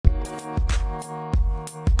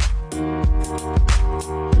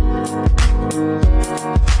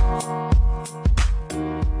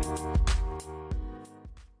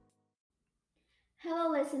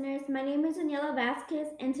Vasquez,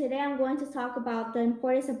 and today I'm going to talk about the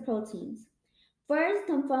importance of proteins. First,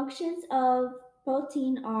 the functions of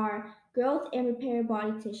protein are growth and repair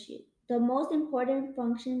body tissue. The most important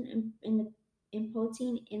function in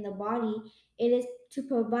protein in the body it is to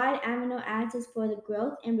provide amino acids for the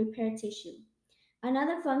growth and repair tissue.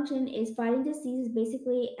 Another function is fighting diseases,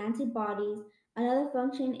 basically antibodies. Another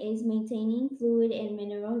function is maintaining fluid and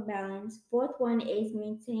mineral balance. Fourth one is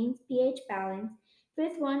maintains pH balance.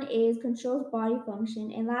 Fifth one is controls body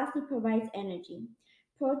function. And lastly, provides energy.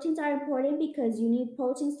 Proteins are important because you need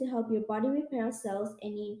proteins to help your body repair cells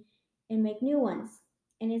and make new ones.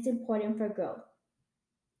 And it's important for growth.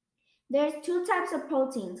 There's two types of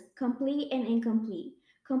proteins, complete and incomplete.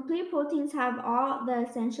 Complete proteins have all the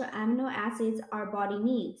essential amino acids our body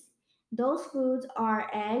needs. Those foods are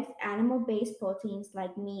eggs, animal-based proteins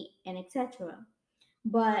like meat, and etc.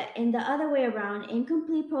 But in the other way around,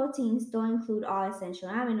 incomplete proteins don't include all essential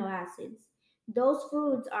amino acids. Those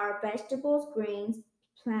foods are vegetables, grains,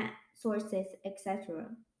 plant sources, etc.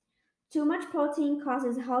 Too much protein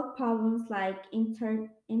causes health problems like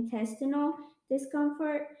intestinal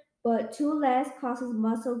discomfort, but too less causes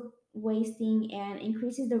muscle wasting and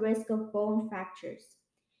increases the risk of bone fractures.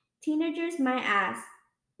 Teenagers might ask,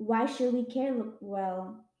 why should we care?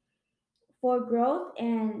 Well, for growth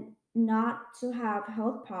and not to have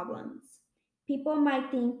health problems. People might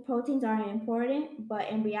think proteins are important, but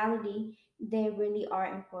in reality, they really are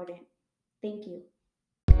important. Thank you.